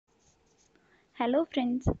Hello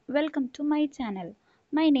friends, welcome to my channel.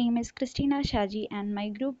 My name is Christina Shaji and my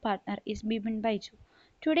group partner is Bibin Baiju.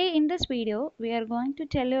 Today in this video, we are going to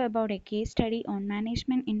tell you about a case study on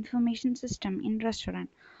management information system in restaurant.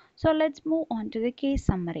 So let's move on to the case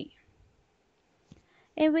summary.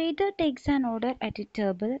 A waiter takes an order at a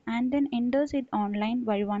table and then enters it online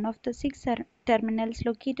via one of the six terminals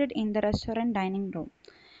located in the restaurant dining room.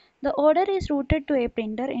 The order is routed to a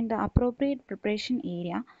printer in the appropriate preparation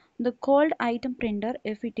area, the cold item printer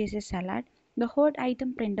if it is a salad, the hot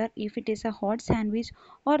item printer if it is a hot sandwich,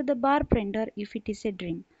 or the bar printer if it is a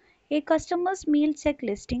drink. A customer's meal check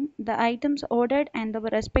listing, the items ordered and the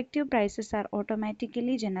respective prices are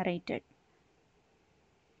automatically generated.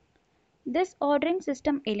 This ordering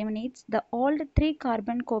system eliminates the old three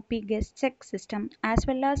carbon copy guest check system as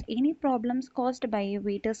well as any problems caused by a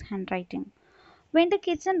waiter's handwriting. When the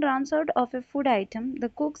kitchen runs out of a food item, the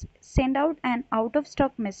cooks send out an out of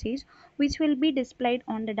stock message which will be displayed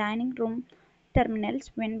on the dining room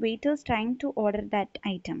terminals when waiters trying to order that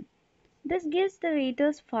item. This gives the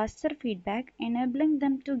waiters faster feedback, enabling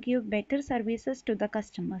them to give better services to the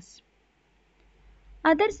customers.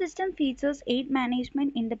 Other system features aid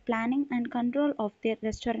management in the planning and control of their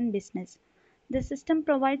restaurant business. The system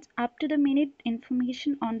provides up to the minute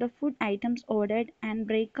information on the food items ordered and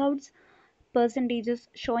breakouts percentages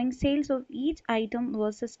showing sales of each item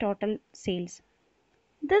versus total sales.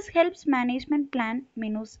 This helps management plan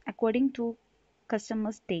menus according to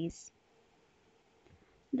customers' days.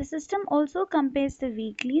 The system also compares the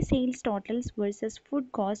weekly sales totals versus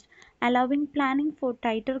food cost, allowing planning for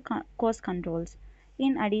tighter cost controls.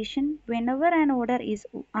 In addition, whenever an order is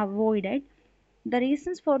avoided, the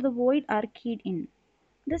reasons for the void are keyed in.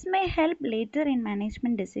 This may help later in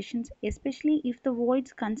management decisions, especially if the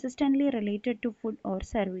voids consistently related to food or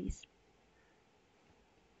service.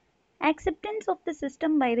 Acceptance of the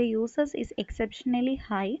system by the users is exceptionally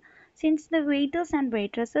high since the waiters and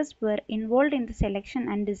waitresses were involved in the selection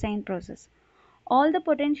and design process. All the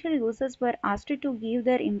potential users were asked to give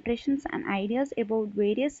their impressions and ideas about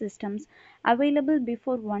various systems available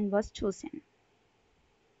before one was chosen.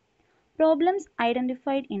 Problems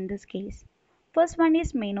identified in this case. First one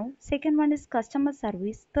is menu, second one is customer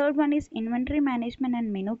service, third one is inventory management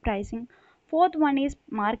and menu pricing, fourth one is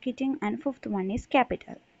marketing and fifth one is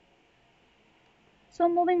capital. So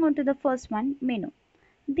moving on to the first one, menu.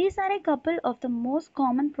 These are a couple of the most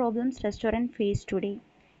common problems restaurants face today.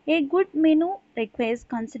 A good menu requires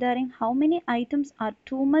considering how many items are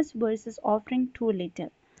too much versus offering too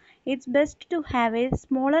little. It's best to have a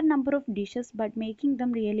smaller number of dishes but making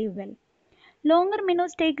them really well. Longer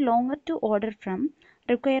menus take longer to order from,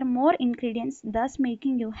 require more ingredients, thus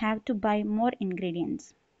making you have to buy more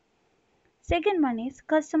ingredients. Second one is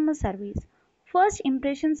customer service. First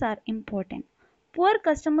impressions are important. Poor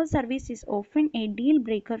customer service is often a deal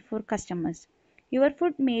breaker for customers. Your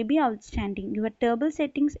food may be outstanding, your table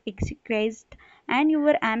settings exquisite, and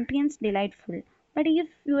your ambience delightful. But if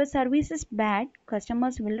your service is bad,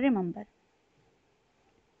 customers will remember.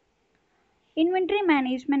 Inventory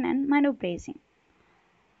management and menu pricing.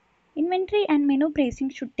 Inventory and menu pricing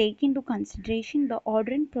should take into consideration the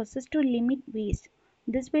ordering process to limit waste.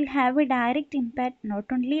 This will have a direct impact not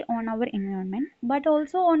only on our environment but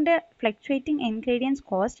also on the fluctuating ingredients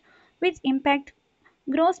cost which impact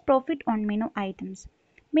gross profit on menu items.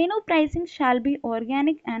 Menu pricing shall be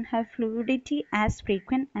organic and have fluidity as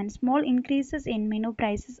frequent and small increases in menu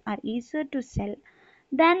prices are easier to sell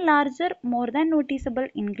than larger more than noticeable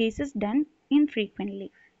increases done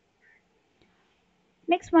infrequently.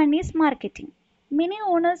 Next one is marketing. Many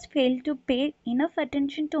owners fail to pay enough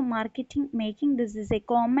attention to marketing, making this is a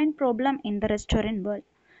common problem in the restaurant world.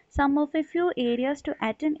 Some of a few areas to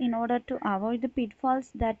attend in order to avoid the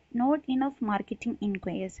pitfalls that not enough marketing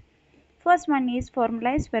inquires. First one is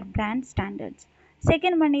formalize for brand standards.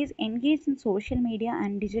 Second one is engage in social media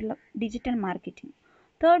and digital marketing.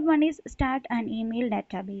 Third one is start an email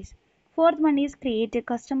database. Fourth one is create a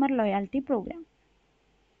customer loyalty program.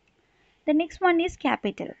 The next one is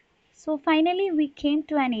capital. So finally we came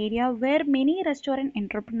to an area where many restaurant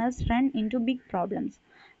entrepreneurs run into big problems.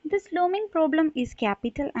 This looming problem is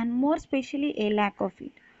capital and more especially a lack of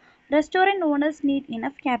it. Restaurant owners need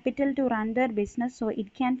enough capital to run their business so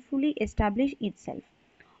it can fully establish itself.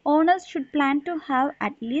 Owners should plan to have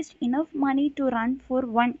at least enough money to run for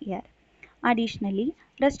 1 year. Additionally,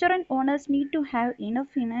 restaurant owners need to have enough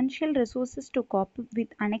financial resources to cope with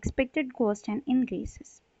unexpected costs and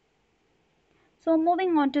increases. So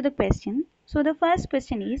moving on to the question. So the first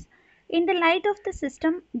question is, in the light of the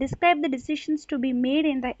system, describe the decisions to be made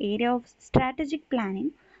in the area of strategic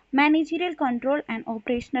planning, managerial control and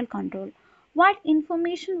operational control. What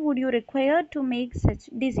information would you require to make such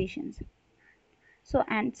decisions? So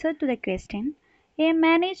answer to the question, a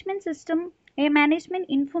management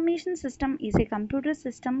information system is a computer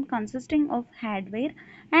system consisting of hardware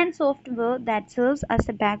and software that serves as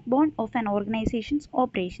the backbone of an organization's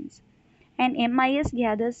operations. An MIS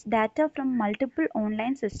gathers data from multiple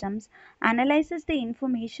online systems, analyzes the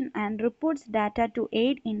information and reports data to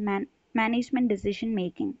aid in management decision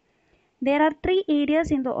making. There are three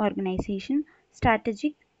areas in the organization: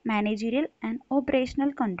 strategic, managerial, and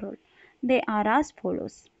operational control. They are as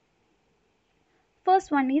follows.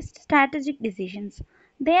 First one is strategic decisions.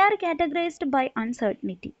 They are categorized by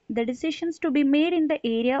uncertainty. The decisions to be made in the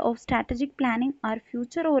area of strategic planning are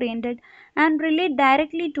future oriented and relate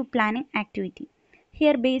directly to planning activity.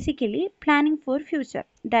 Here basically planning for future,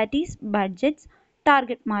 that is budgets,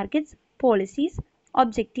 target markets, policies,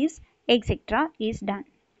 objectives, etc. is done.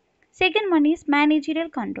 Second one is managerial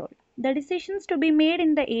control. The decisions to be made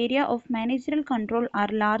in the area of managerial control are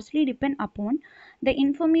largely depend upon the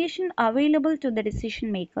information available to the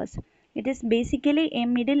decision makers. It is basically a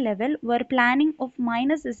middle level where planning of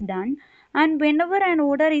minus is done, and whenever an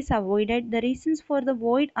order is avoided, the reasons for the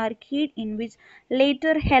void are keyed in, which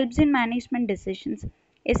later helps in management decisions,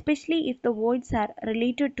 especially if the voids are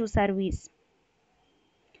related to service.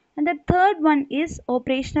 And the third one is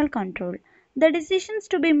operational control. The decisions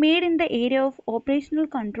to be made in the area of operational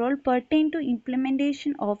control pertain to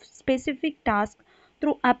implementation of specific tasks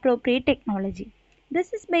through appropriate technology.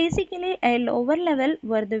 This is basically a lower level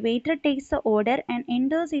where the waiter takes the order and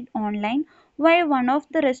enters it online via one of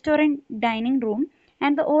the restaurant dining room,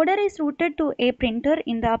 and the order is routed to a printer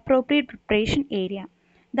in the appropriate preparation area.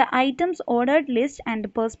 The items ordered list and the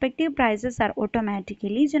prospective prices are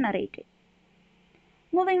automatically generated.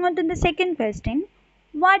 Moving on to the second question,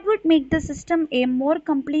 what would make the system a more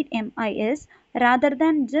complete MIS rather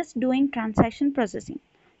than just doing transaction processing?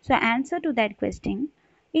 So, answer to that question,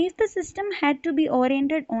 if the system had to be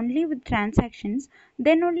oriented only with transactions,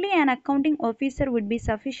 then only an accounting officer would be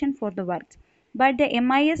sufficient for the work. But the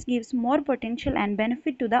MIS gives more potential and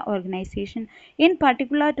benefit to the organization, in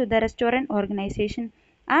particular to the restaurant organization,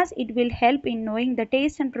 as it will help in knowing the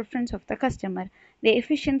taste and preference of the customer, the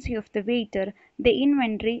efficiency of the waiter, the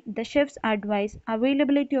inventory, the chef's advice,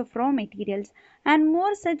 availability of raw materials, and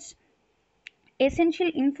more such essential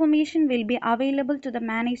information will be available to the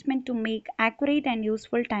management to make accurate and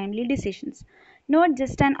useful timely decisions, not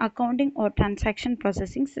just an accounting or transaction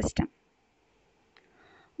processing system.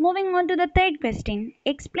 Moving on to the third question,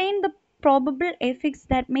 explain the probable effects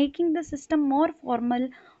that making the system more formal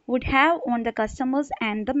would have on the customers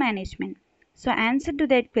and the management. So, answer to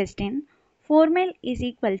that question, formal is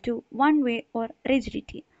equal to one way or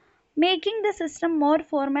rigidity. Making the system more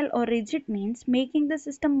formal or rigid means making the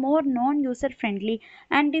system more non user friendly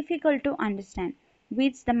and difficult to understand,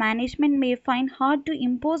 which the management may find hard to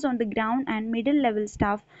impose on the ground and middle level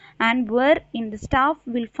staff, and where in the staff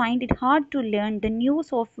will find it hard to learn the new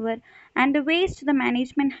software and the ways the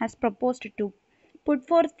management has proposed to put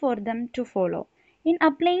forth for them to follow. In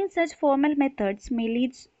applying such formal methods may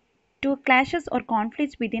lead to clashes or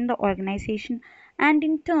conflicts within the organization, and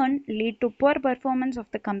in turn lead to poor performance of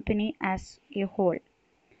the company as a whole.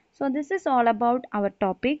 So this is all about our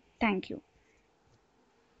topic. Thank you.